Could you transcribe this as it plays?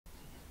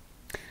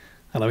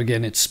Hello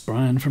again, it's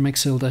Brian from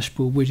Excel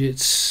Dashboard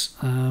Widgets.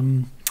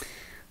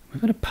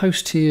 We've got a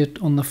post here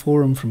on the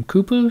forum from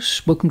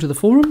Coopers. Welcome to the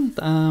forum.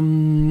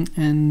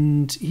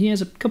 And he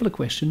has a couple of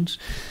questions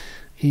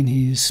in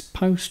his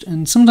post.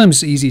 And sometimes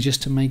it's easy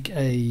just to make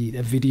a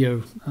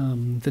video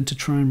than to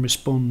try and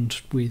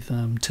respond with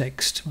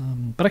text.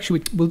 But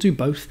actually we'll do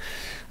both.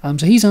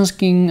 So he's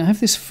asking, I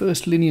have this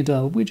first linear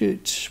dial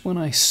widget. When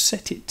I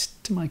set it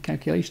to my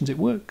calculations it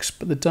works,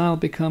 but the dial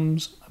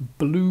becomes a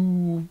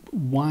blue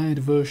wired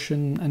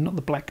version and not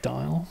the black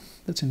dial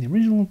that's in the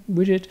original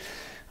widget.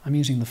 I'm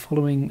using the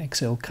following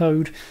Excel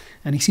code,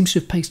 and he seems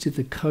to have pasted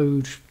the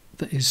code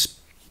that is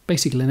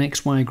basically an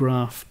XY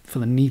graph for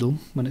the needle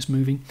when it's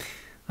moving.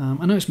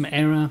 I know it's an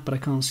error, but I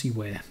can't see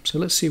where. So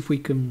let's see if we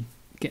can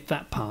get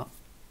that part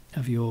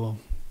of your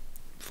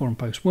forum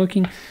post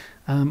working.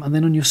 And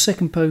then on your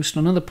second post,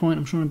 on another point,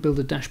 I'm trying to build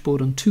a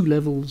dashboard on 2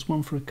 levels,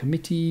 one for a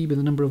committee with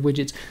a number of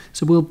widgets.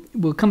 So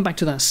we'll come back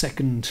to that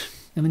second.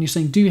 And then you're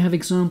saying, do you have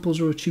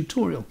examples or a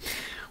tutorial?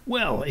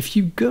 Well, if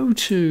you go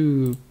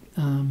to,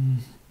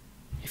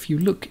 if you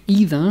look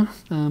either,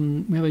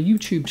 we have a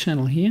YouTube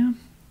channel here,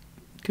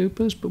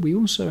 Coopers, but we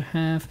also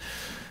have,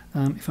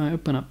 if I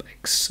open up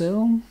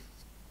Excel,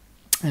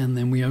 and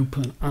then we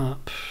open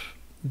up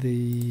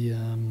the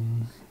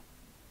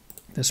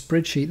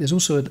spreadsheet, there's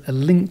also a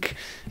link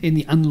in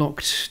the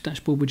unlocked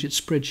dashboard widget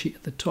spreadsheet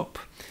at the top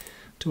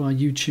to our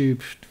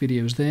YouTube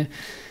videos there.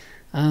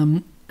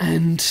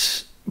 And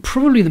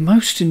probably the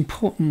most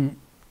important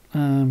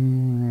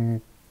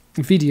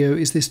video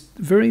is this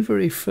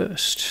very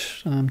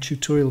first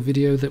tutorial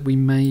video that we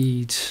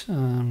made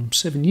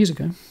 7 years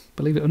ago,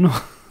 believe it or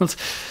not,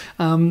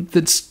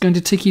 that's going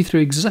to take you through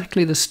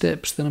exactly the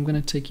steps that I'm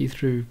going to take you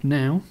through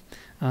now,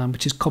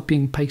 which is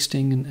copying,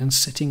 pasting and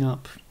setting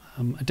up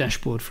a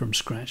dashboard from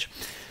scratch.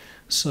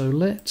 So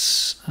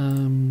let's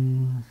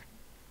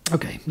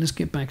okay, let's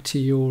get back to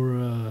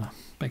your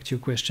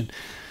question.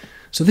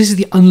 So this is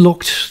the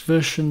unlocked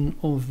version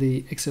of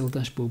the Excel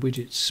Dashboard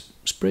Widgets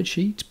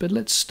spreadsheet, but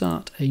let's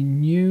start a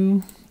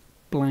new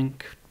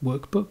blank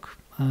workbook.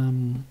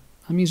 I'm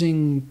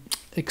using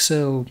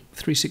Excel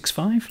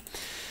 365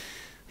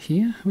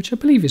 here, which I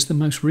believe is the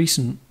most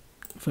recent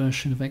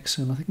version of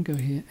Excel. I think I can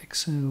go here,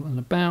 Excel and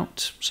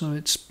About. So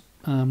it's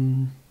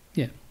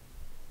yeah,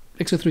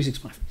 Excel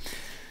 365.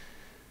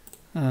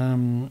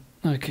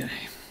 Okay,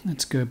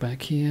 let's go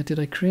back here. Did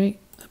I create?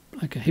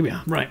 Okay, here we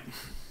are. Right.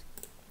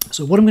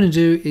 So what I'm going to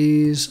do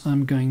is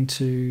I'm going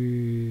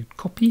to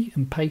copy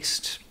and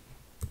paste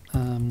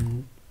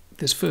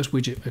this first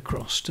widget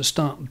across to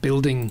start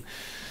building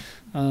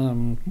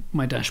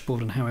my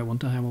dashboard and how I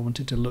want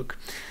it to look.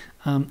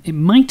 It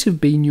might have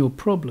been your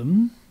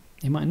problem.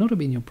 It might not have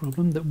been your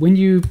problem that when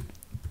you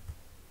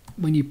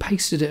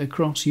pasted it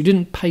across, you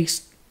didn't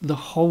paste the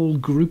whole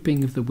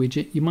grouping of the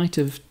widget. You might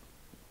have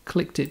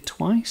clicked it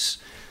twice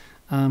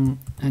and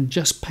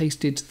just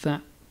pasted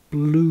that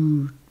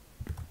blue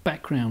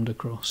background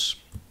across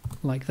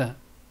like that.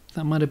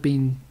 That might have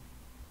been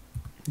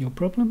your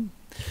problem.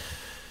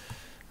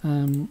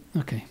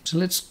 Okay, so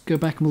let's go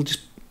back and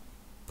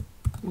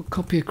we'll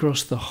copy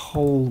across the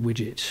whole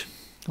widget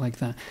like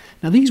that.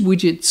 Now these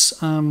widgets,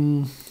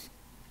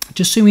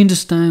 just so we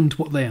understand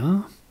what they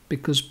are,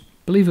 because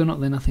believe it or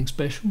not, they're nothing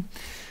special.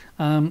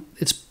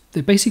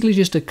 They're basically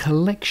just a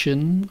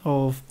collection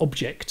of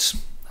objects.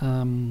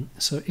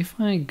 So if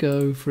I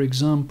go, for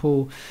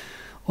example,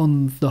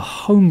 on the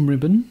home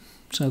ribbon,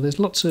 so there's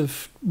lots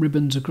of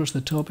ribbons across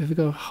the top. If I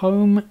go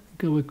home,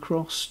 go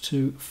across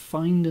to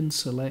find and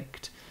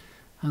select,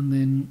 and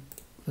then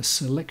the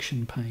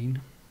selection pane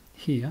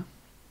here,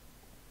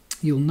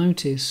 you'll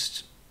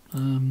notice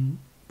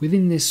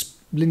within this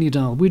linear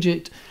dial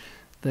widget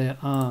there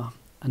are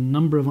a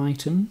number of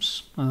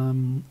items,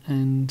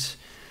 and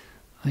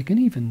I can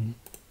even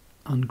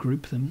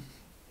ungroup them.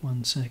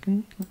 1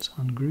 second, let's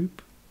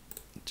ungroup,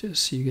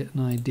 just so you get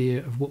an idea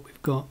of what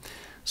we've got.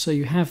 So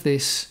you have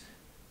this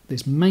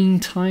main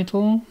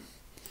title,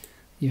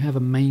 you have a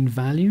main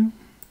value,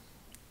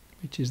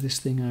 which is this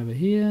thing over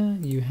here,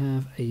 you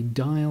have a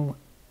dial,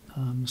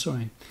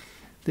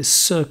 this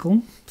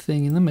circle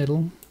thing in the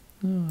middle.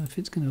 Oh, if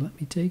it's going to let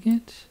me take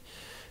it,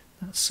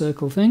 that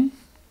circle thing.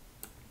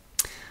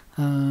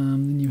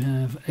 Then you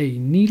have a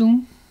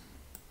needle,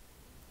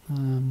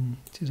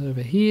 which is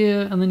over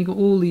here, and then you've got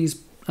all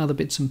these other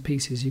bits and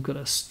pieces. You've got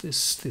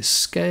this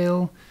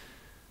scale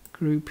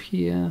group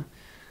here,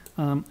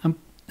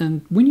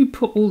 and when you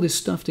put all this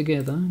stuff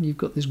together, you've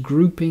got this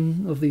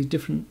grouping of these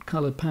different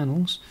coloured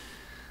panels.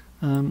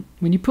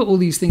 When you put all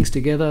these things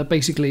together,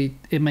 basically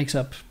it makes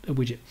up a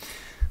widget.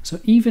 So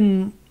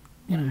even,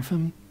 you know, if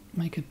I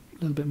make a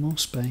little bit more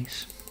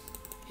space,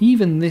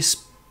 even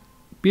this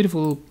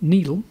beautiful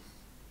needle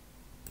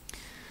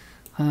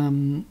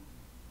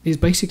is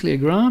basically a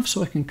graph,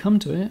 so I can come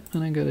to it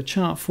and then go to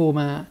chart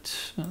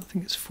format. I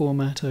think it's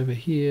format over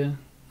here.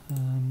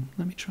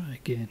 Let me try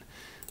again.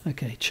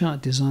 Okay,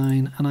 chart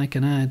design, and I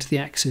can add the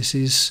axis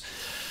is,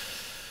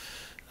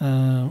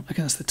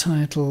 okay, that's the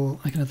title.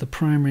 I can have the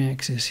primary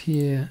axis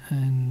here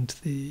and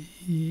the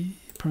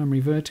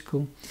primary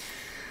vertical.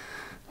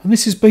 And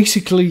this is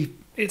basically,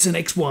 it's an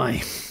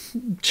XY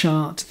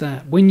chart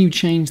that when you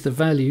change the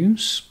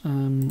values,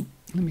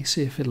 let me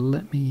see if it'll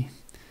let me,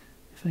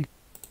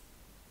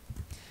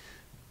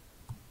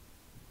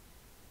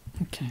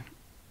 okay,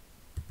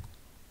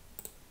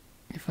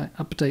 if I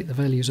update the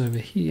values over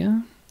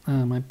here,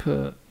 I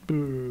put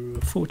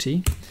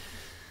 40.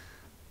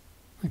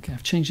 Okay,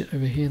 I've changed it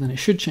over here, then it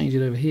should change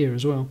it over here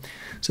as well.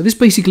 So this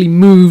basically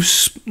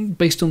moves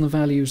based on the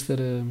values that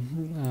are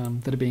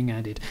being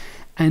added.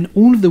 And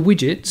all of the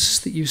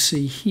widgets that you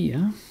see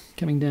here,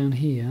 coming down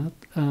here,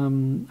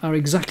 are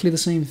exactly the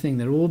same thing.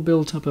 They're all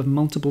built up of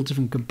multiple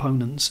different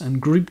components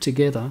and grouped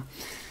together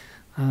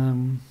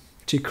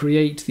to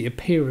create the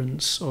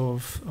appearance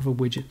of a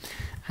widget.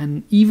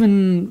 And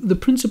even the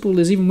principle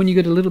is, even when you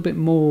get a little bit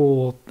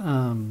more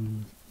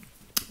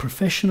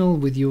professional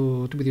with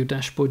your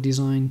dashboard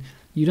design,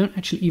 you don't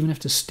actually even have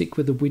to stick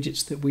with the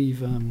widgets that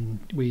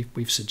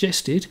we've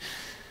suggested.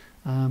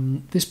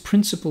 This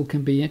principle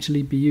can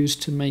actually be used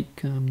to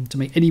make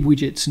any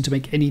widgets and to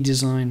make any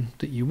design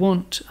that you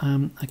want.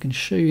 I can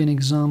show you an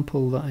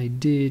example that I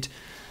did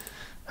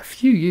a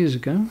few years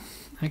ago,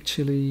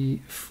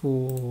 actually,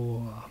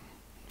 for,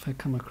 if I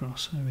come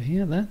across over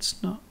here,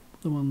 that's not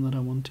the one that I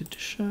wanted to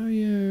show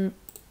you.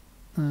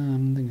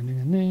 Maybe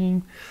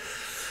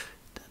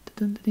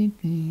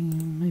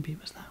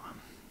it was that one.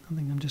 I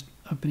think I'm just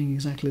opening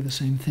exactly the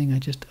same thing I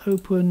just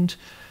opened.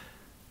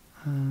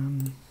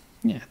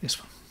 Yeah, this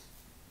one.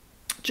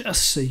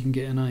 Just so you can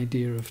get an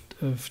idea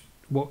of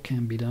what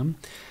can be done.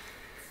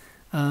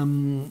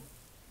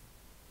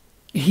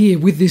 Here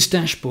with this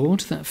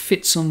dashboard that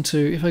fits onto,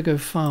 if I go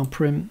File,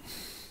 Print,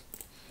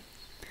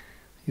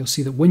 you'll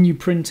see that when you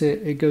print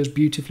it, it goes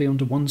beautifully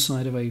onto one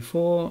side of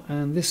A4,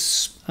 and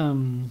this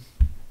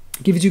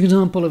gives you an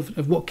example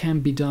of what can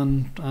be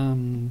done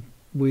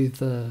with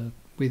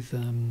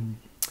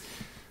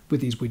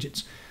these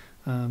widgets.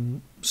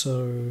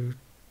 So,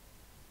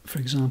 for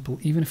example,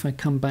 even if I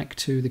come back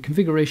to the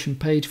configuration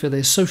page for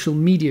their social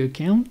media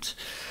account,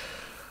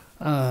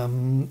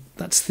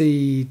 that's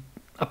the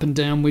up and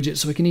down widget,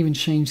 so I can even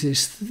change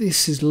this.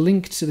 This is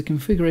linked to the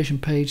configuration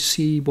page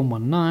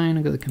C119.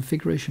 I've got the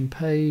configuration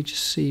page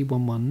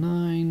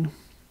C119.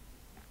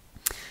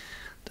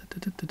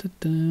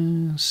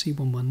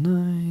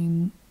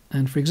 C119.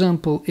 And for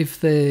example, if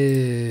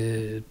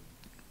the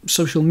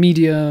social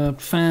media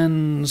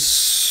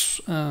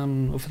fans,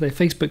 or for their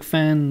Facebook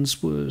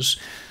fans, was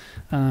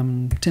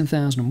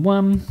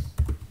 10,001,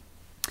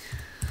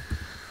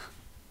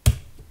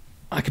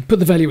 I could put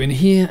the value in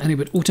here and it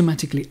would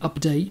automatically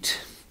update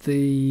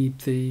the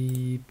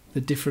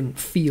different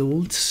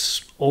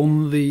fields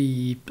on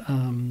the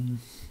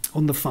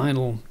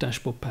final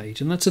dashboard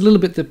page. And that's a little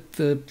bit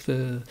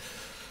the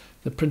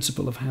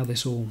principle of how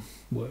this all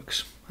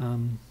works.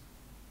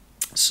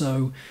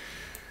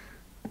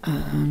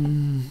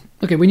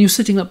 Okay, when you're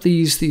setting up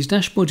these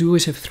dashboards, you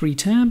always have three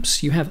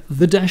tabs. You have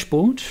the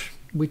dashboard,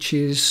 which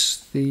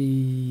is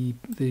the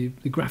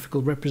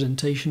graphical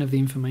representation of the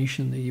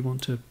information that you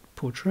want to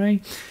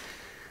portray.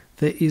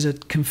 There is a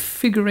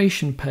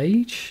configuration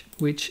page,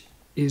 which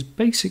is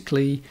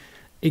basically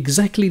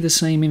exactly the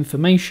same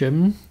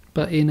information,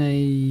 but in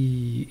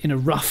a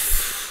rough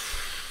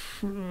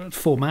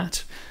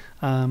format,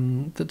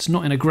 that's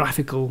not in a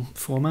graphical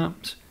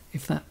format,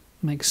 if that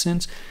makes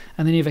sense.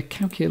 And then you have a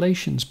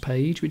calculations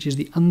page, which is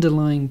the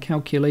underlying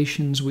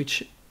calculations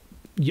which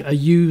are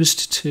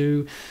used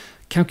to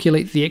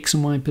calculate the X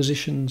and Y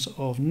positions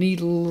of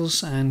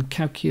needles and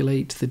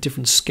calculate the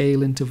different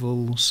scale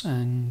intervals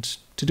and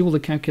to do all the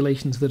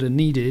calculations that are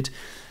needed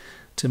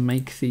to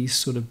make these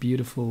sort of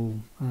beautiful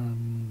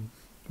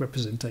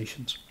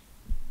representations.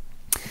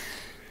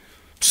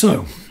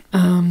 So,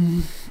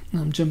 I'm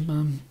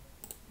jumping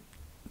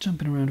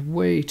around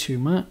way too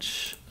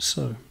much.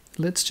 So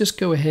let's just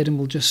go ahead and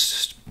we'll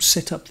just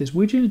set up this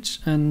widget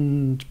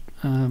and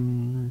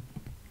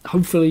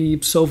hopefully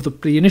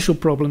solve the initial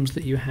problems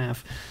that you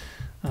have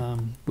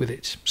with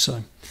it.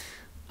 So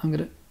I'm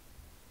going to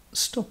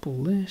stop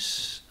all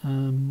this.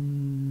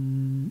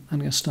 I'm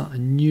going to start a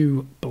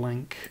new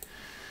blank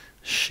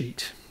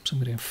sheet. So I'm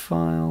going to go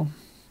File,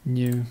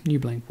 New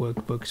Blank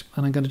Workbook,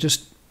 and I'm going to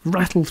just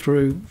rattle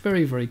through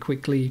very, very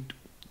quickly,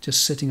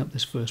 just setting up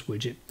this first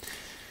widget.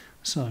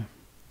 So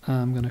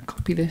I'm going to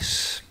copy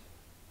this.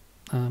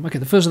 Okay,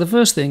 the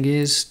first thing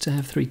is to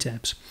have three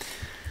tabs.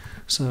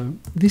 So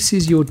this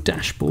is your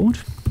dashboard,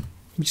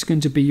 which is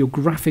going to be your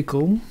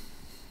graphical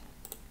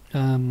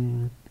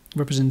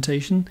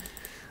representation.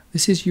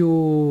 This is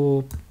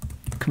your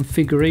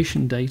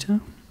configuration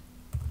data,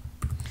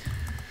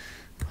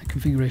 my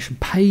configuration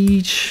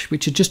page,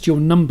 which are just your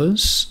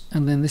numbers,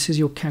 and then this is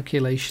your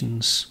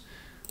calculations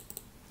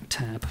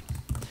tab.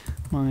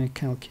 My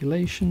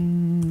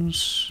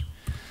calculations.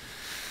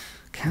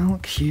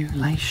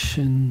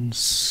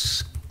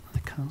 I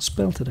can't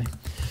spell today.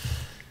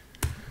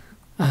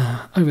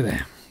 Over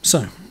there.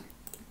 So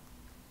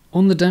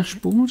on the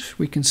dashboard,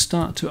 we can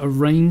start to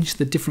arrange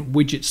the different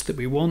widgets that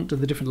we want, or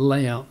the different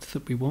layout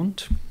that we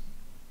want.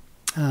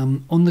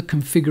 On the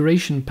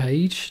configuration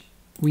page,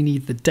 we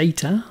need the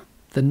data,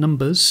 the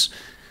numbers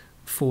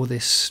for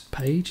this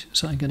page.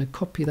 So I'm going to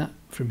copy that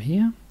from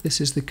here.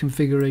 This is the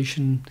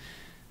configuration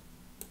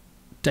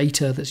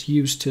data that's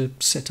used to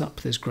set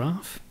up this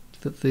graph.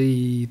 That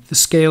the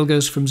scale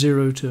goes from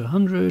 0 to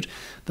 100,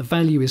 the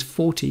value is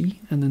 40,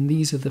 and then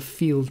these are the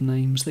field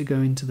names that go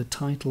into the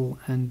title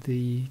and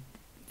the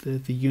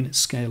unit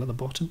scale at the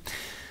bottom.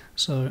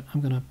 So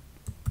I'm going to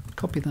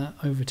copy that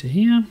over to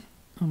here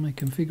on my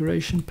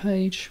configuration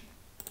page.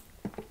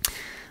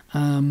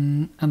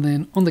 And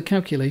then on the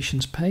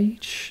calculations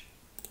page,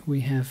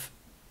 we have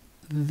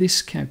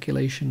this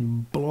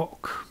calculation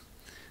block,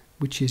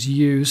 which is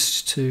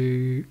used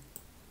to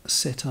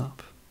set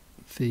up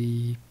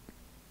the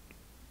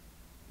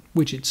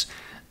widgets.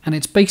 And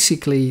it's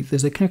basically,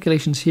 there's the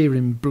calculations here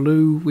in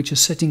blue, which are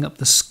setting up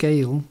the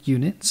scale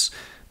units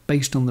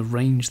based on the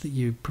range that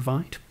you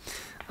provide.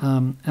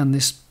 And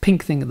this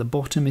pink thing at the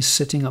bottom is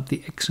setting up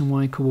the X and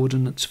Y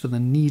coordinates for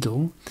the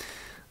needle,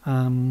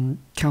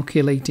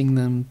 calculating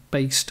them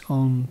based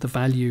on the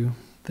value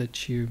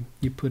that you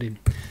put in.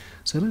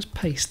 So let's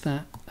paste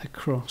that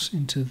across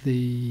into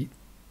the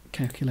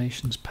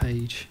calculations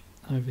page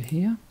over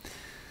here.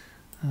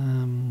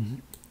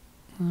 I'm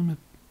a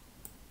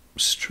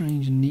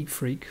strange neat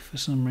freak for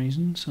some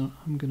reason, so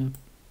I'm going to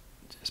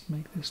just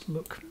make this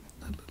look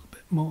a little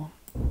bit more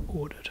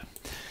ordered.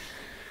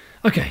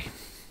 Okay,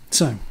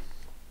 so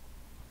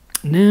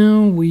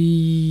now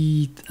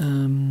we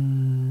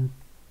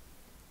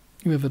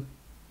have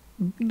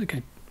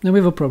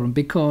a problem,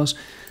 because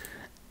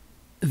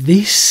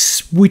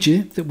this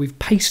widget that we've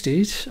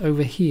pasted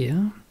over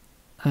here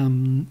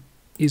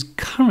is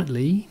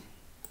currently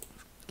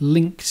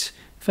linked.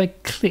 If I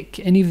click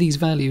any of these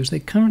values, they're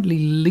currently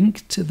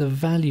linked to the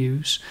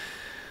values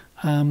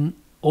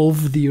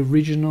of the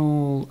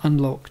original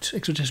unlocked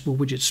Extra-Testable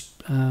Widgets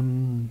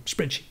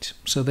spreadsheet.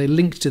 So they're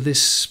linked to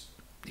this.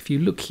 If you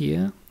look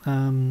here,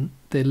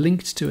 they're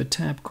linked to a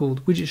tab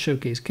called Widget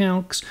Showcase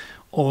Calcs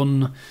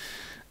on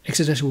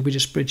Extra-Testable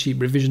Widget Spreadsheet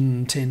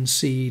revision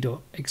 10c.xlsx,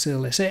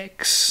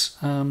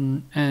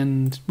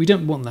 and we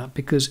don't want that,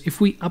 because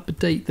if we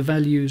update the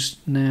values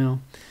now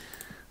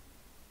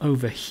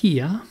over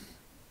here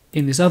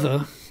in this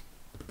other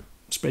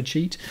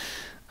spreadsheet,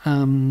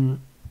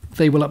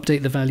 they will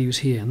update the values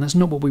here, and that's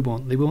not what we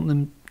want. They want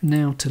them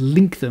now to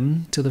link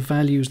them to the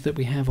values that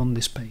we have on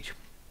this page.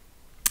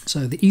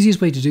 So the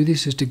easiest way to do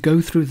this is to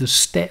go through the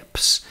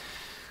steps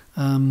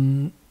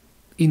in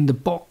the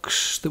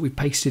box that we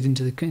pasted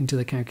into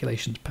the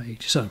calculations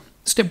page. So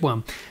step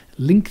 1,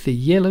 link the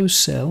yellow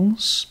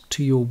cells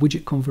to your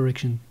widget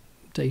configuration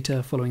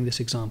data following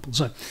this example.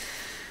 So,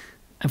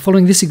 and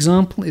following this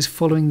example is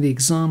following the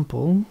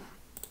example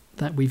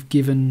that we've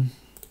given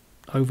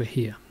over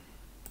here.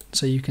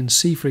 So you can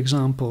see, for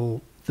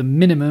example, the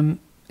minimum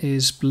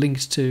is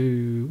linked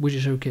to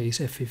Widget Showcase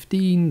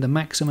F15, the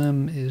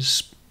maximum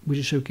is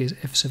Widget Showcase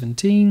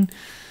F17.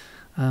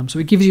 So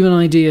it gives you an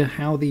idea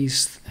how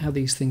these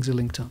things are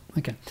linked up.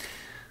 Okay,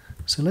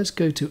 so let's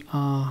go to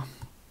our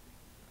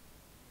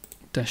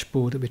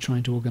dashboard that we're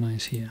trying to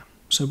organize here.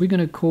 So we're going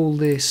to call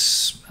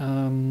this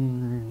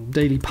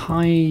daily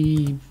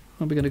pie.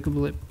 What are we going to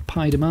call it?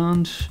 Pie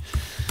demand.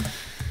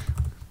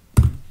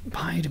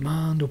 Pie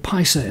demand or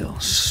pie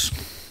sales.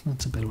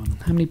 That's a better one.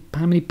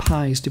 How many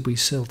pies did we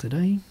sell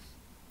today?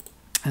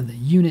 And the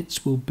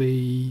units will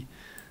be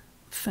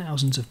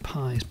thousands of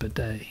pies per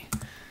day.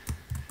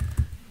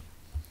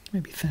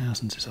 Maybe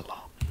thousands is a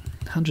lot.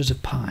 Hundreds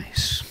of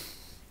pies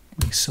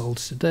we sold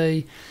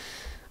today.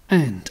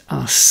 And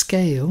our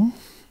scale,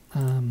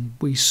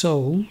 we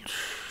sold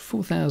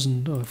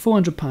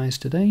 400 pies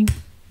today.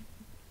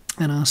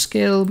 And our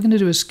scale, we're going to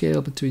do a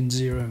scale between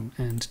 0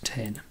 and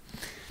 10.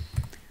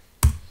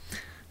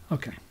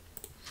 Okay.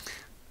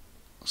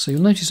 So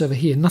you'll notice over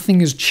here,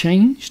 nothing has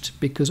changed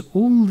because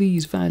all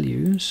these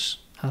values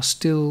are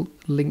still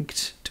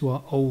linked to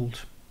our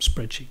old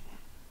spreadsheet.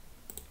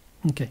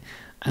 Okay.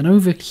 And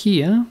over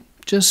here,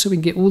 just so we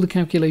can get all the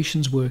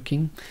calculations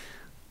working,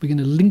 we're going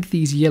to link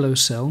these yellow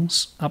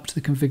cells up to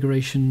the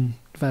configuration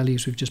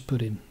values we've just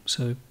put in.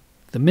 So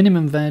the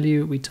minimum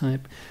value, we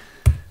type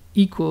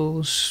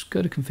equals,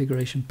 go to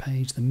configuration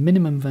page, the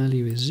minimum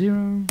value is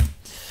 0,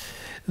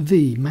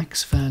 the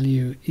max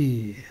value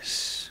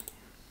is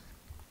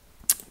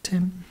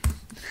 10,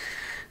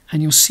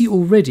 and you'll see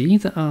already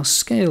that our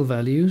scale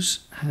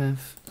values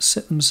have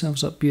set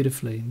themselves up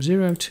beautifully,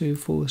 0, 2,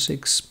 4,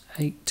 6,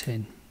 8,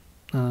 10.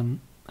 And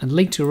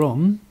later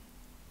on,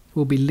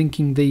 we'll be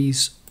linking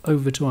these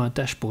over to our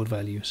dashboard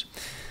values.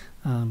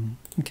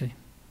 Okay,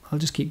 I'll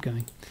just keep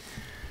going.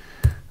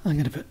 I'm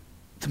going to put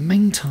the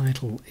main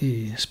title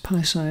is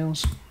pie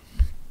sales.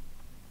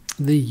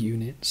 The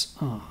units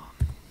are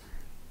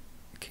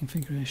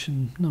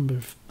configuration, number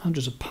of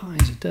hundreds of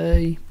pies a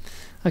day.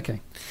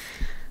 Okay,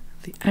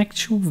 the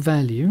actual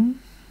value.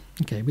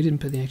 Okay, we didn't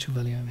put the actual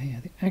value over here.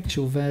 The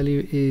actual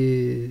value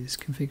is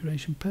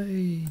configuration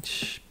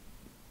page.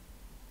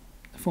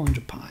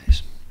 400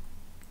 pies.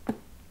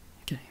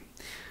 Okay,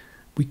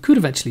 we could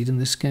have actually done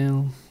this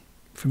scale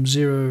from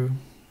 0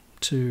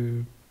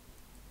 to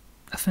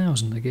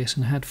 1,000, I guess,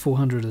 and had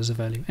 400 as a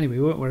value. Anyway,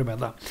 we won't worry about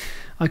that.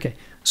 Okay,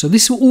 so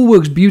this all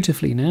works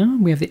beautifully now.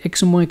 We have the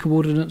x and y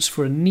coordinates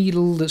for a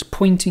needle that's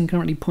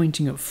currently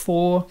pointing at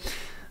 4,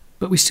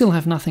 but we still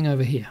have nothing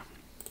over here.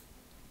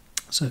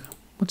 So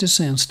what does it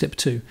say on step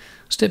 2?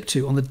 Step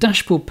 2, on the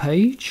dashboard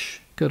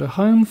page, go to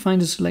Home,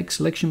 find and select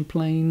selection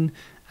plane,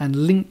 and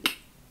link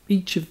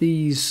each of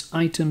these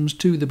items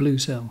to the blue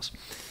cells.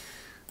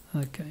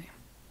 Okay.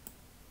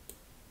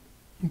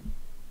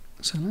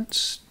 So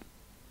let's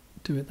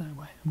do it that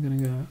way. I'm going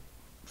to go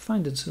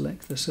find and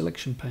select the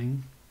selection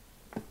pane.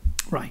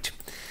 Right.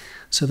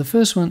 So the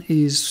first one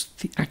is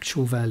the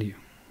actual value.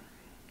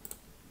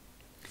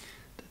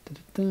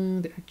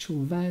 The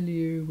actual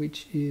value,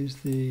 which is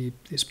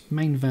this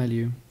main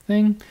value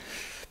thing.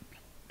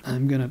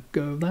 I'm going to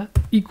go that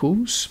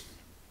equals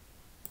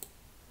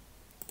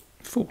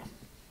 4.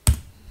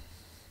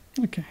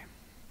 Okay,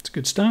 it's a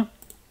good start.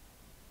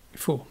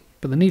 4,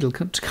 but the needle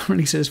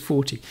currently says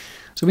 40.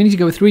 So we need to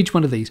go through each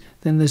one of these.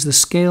 Then there's the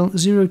scale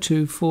 0,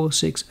 2, 4,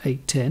 6,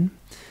 8, 10.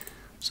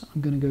 So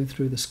I'm going to go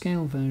through the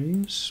scale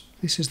values.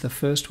 This is the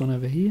first one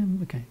over here.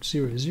 Okay,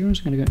 0 is 0,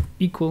 so I'm going to go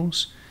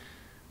equals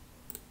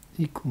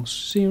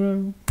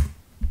 0.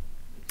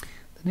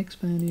 The next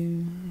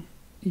value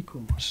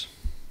equals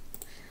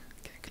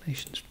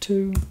calculations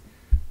 2.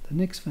 The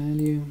next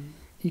value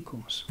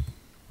equals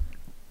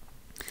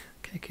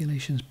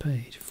calculations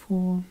page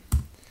 4.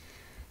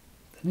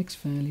 The next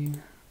value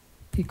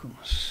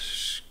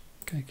equals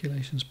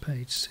calculations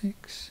page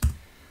 6.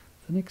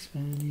 The next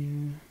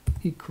value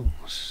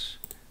equals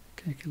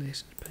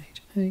calculations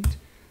page 8.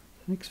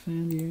 The next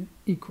value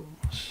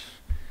equals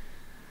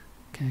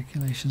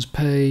calculations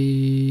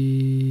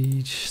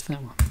page,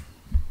 that one.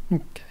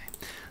 Okay,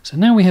 so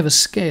now we have a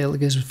scale that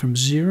goes from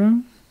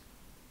 0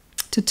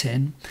 to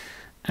 10,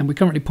 and we're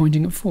currently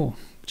pointing at 4,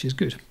 which is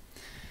good.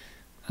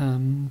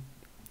 Okay,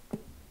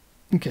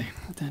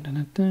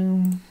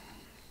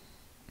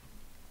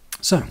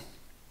 so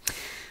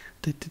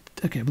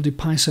okay, we'll do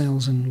pi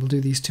sales and we'll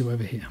do these two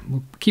over here.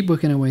 We'll keep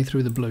working our way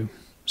through the blue.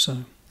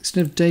 So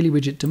instead of daily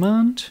widget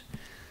demand,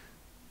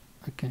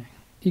 okay,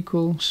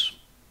 equals,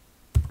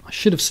 I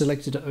should have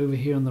selected it over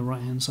here on the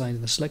right hand side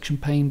of the selection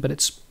pane, but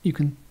it's you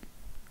can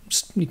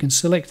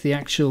select the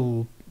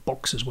actual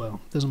box as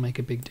well. Doesn't make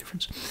a big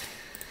difference.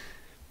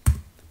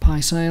 Pi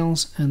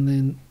sales, and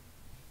then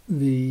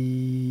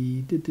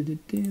the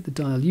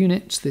dial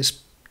units,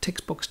 this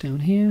text box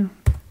down here,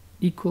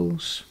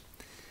 equals,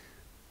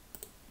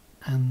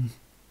 and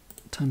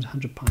times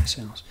 100 pi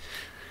sales.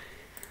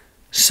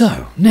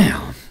 So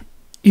now,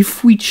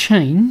 if we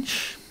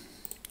change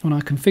on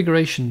our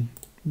configuration,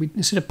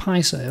 instead of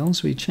pi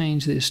sales, we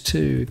change this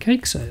to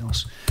cake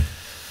sales.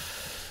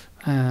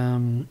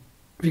 If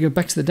you go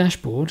back to the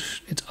dashboard,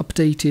 it's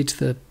updated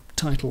the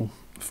title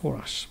for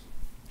us.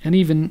 And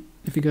even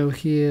if you go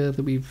here,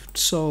 that we've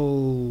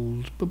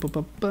sold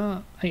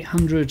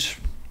 800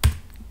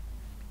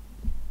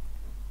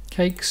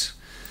 cakes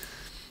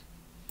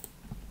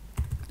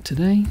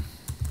today.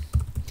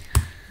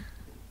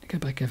 Go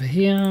back over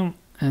here,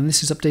 and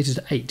this is updated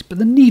to 8, but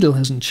the needle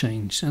hasn't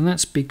changed, and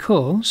that's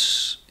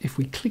because if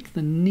we click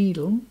the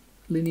needle,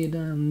 linear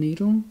down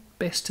needle,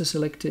 best to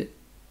select it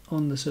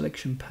on the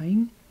selection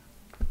pane.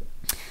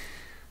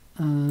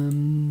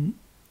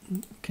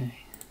 Okay,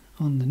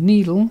 on the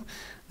needle,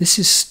 this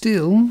is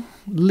still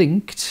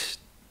linked.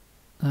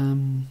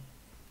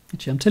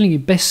 Actually, I'm telling you,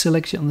 best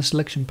select it on the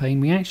selection pane.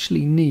 We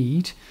actually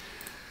need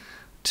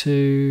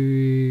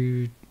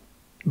to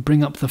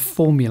bring up the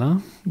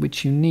formula,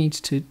 which you need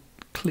to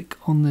click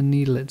on the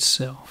needle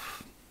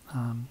itself.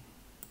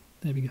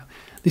 There we go.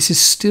 This is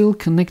still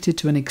connected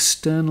to an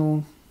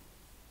external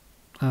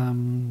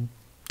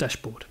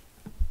dashboard,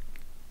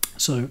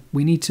 so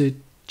we need to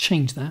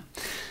change that.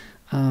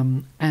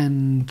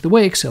 And the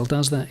way Excel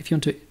does that, if you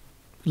want to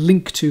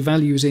link to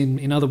values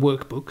in other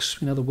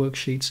workbooks, in other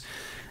worksheets,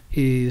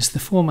 is the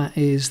format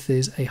is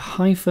there's a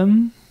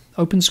hyphen,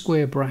 open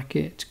square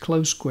bracket,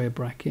 close square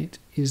bracket,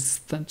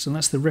 and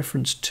that's the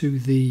reference to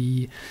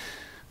the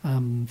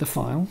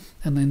file,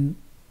 and then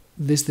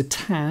there's the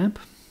tab,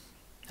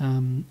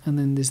 and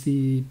then there's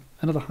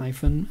another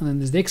hyphen, and then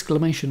there's the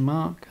exclamation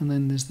mark, and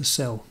then there's the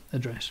cell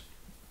address.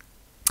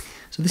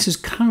 So this is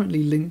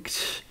currently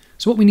linked.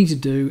 So what we need to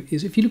do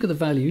is, if you look at the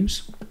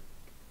values,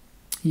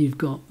 you've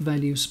got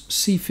values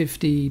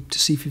C50 to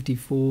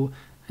C54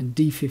 and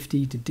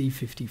D50 to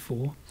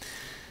D54.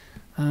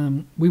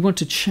 We want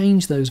to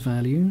change those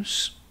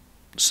values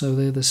so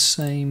they're the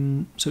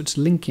same, so it's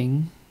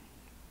linking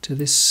to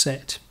this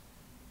set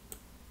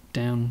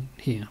down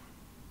here.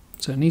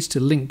 So it needs to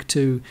link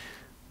to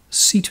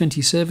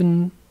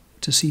C27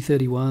 to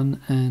C31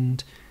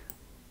 and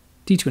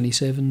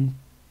D27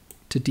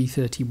 to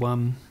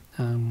D31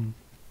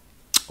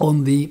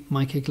 on the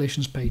My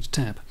Calculations page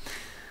tab.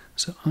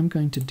 So I'm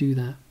going to do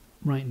that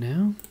right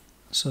now.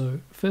 So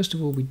first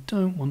of all, we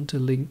don't want to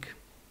link,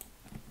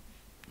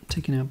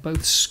 taking out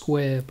both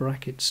square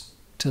brackets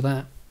to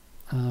that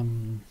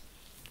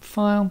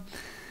file,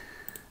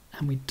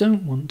 and we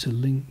don't want to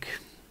link,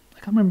 I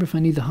can't remember if I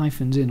need the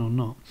hyphens in or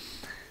not.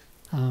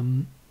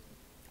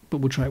 but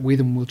we'll try it with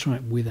and we'll try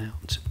it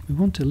without. We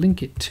want to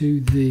link it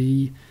to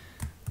the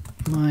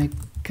my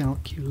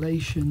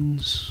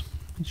calculations,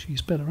 make sure you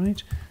spell it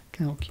right,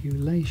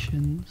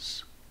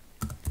 calculations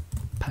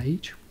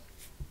page.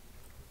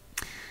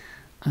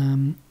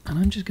 And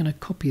I'm just going to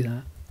copy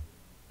that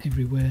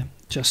everywhere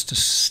just to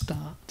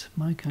start.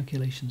 My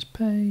calculations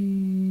page.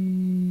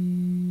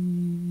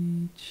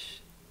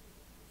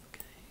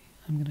 Okay,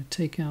 I'm going to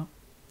take out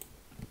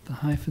the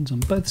hyphens on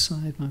both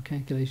sides, my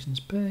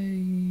calculations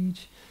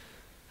page,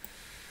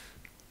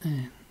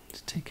 and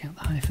take out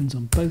the hyphens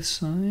on both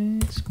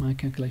sides, my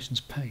calculations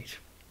page.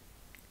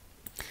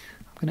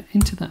 I'm going to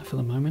enter that for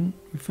the moment.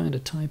 We found a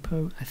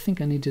typo. I think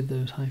I needed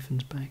those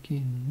hyphens back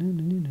in. No.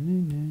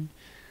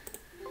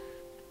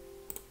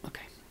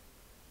 Okay,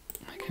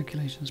 my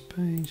calculations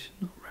page,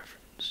 not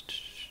referenced.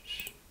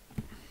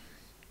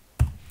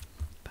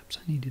 Perhaps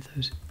I needed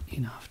those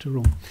in after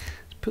all.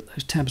 Let's put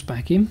those tabs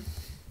back in.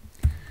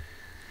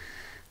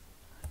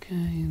 Okay,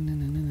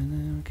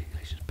 no,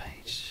 calculations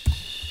page.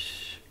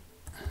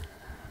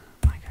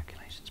 My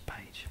calculations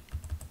page.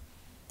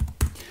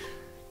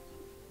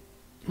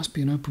 Must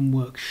be an open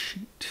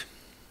worksheet.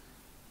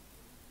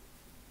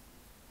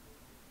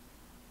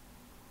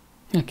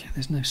 Okay,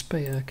 there's no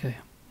space. Okay.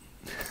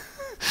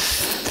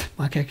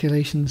 My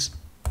calculations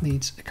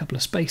needs a couple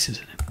of spaces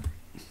in it.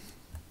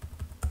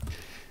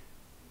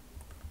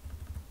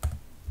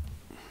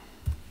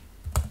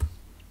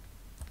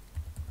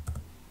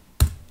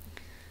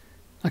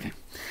 Okay,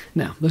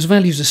 now those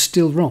values are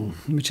still wrong,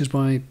 which is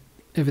why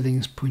everything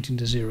is pointing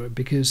to 0,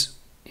 because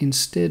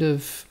instead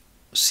of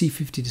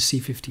C50 to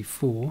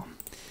C54,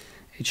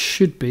 it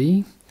should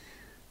be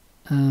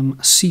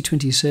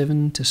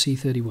C27 to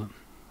C31.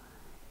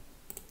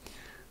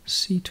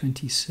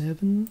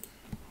 C27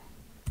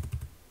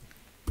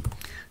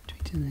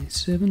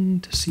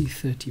 to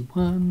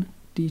C31,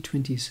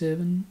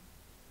 D27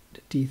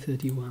 to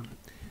D31,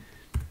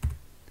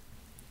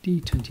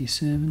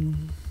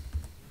 D27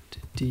 to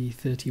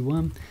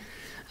D31,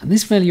 and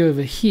this value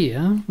over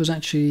here was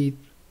actually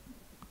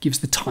gives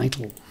the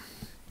title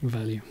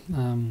value.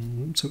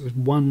 So it was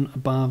 1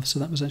 above, so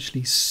that was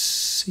actually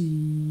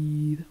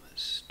C, that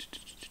was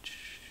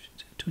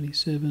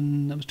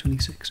 27, that was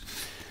 26.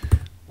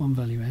 One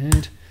value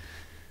ahead.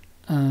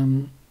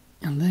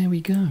 And there we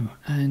go.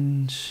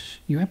 And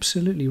you're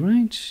absolutely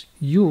right.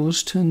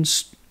 Yours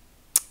turns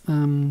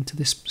to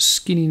this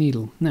skinny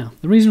needle. Now,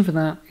 the reason for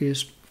that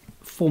is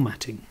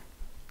formatting.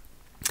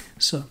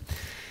 So,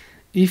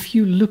 if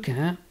you look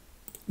at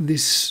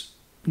this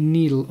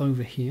needle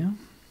over here,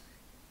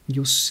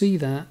 you'll see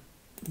that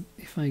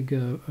if I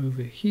go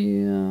over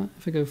here,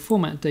 if I go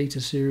format data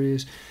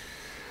series,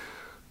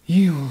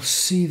 you will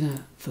see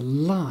that the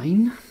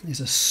line is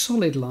a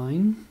solid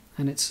line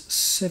and it's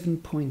 7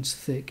 points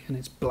thick and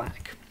it's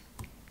black.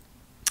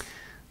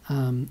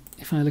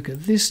 If I look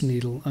at this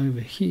needle over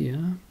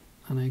here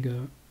and I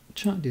go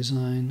chart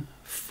design,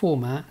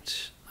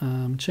 format,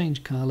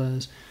 change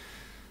colors,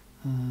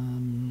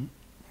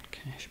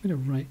 okay, I should be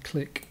able to right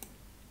click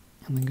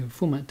and then go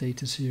format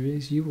data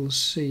series, you will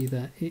see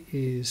that it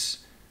is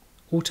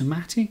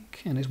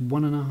automatic and it's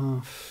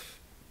 1.5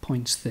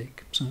 points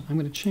thick. So I'm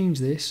going to change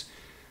this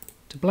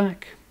to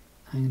black.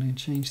 I'm going to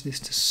change this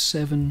to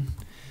 7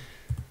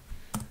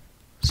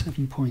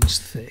 points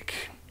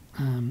thick.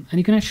 And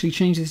you can actually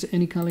change this to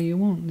any color you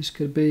want. This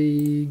could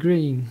be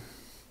green,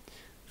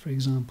 for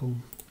example,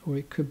 or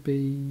it could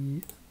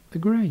be a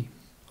grey,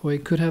 or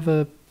it could have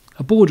a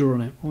border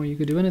on it, or you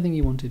could do anything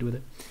you wanted with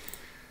it.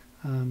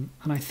 And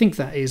I think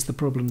that is the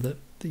problem that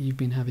you've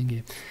been having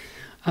here.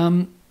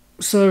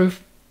 So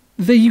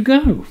there you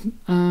go.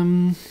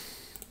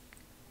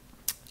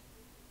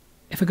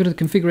 If I go to the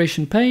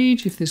configuration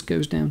page, if this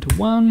goes down to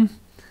 1,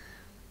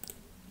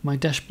 my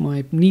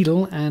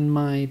needle and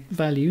my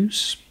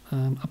values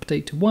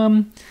update to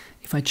 1.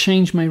 If I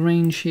change my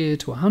range here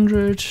to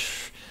 100,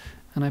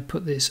 and I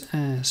put this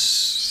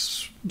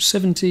as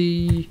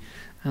 70,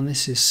 and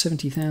this is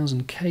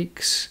 70,000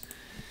 cakes,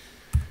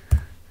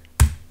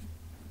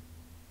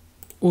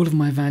 all of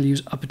my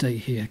values update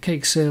here.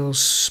 Cake sales,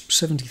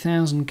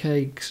 70,000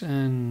 cakes,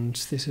 and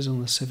this is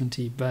on the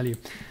 70 value.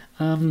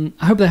 I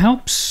hope that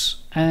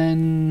helps,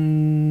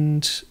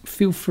 and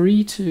feel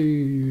free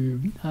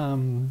to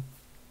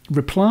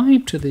reply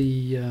to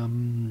the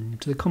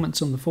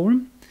comments on the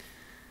forum.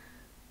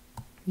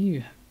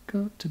 You have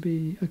got to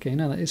be okay.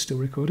 Now that is still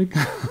recording.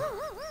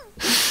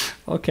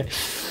 Okay,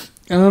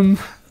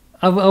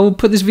 I will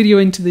put this video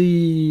into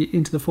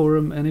the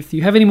forum, and if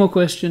you have any more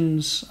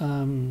questions,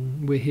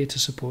 we're here to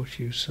support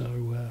you. So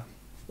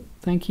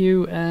thank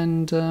you,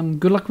 and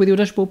good luck with your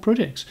dashboard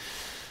projects.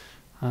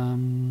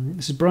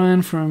 This is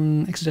Brian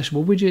from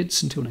Dashboard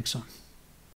Widgets. Until next time.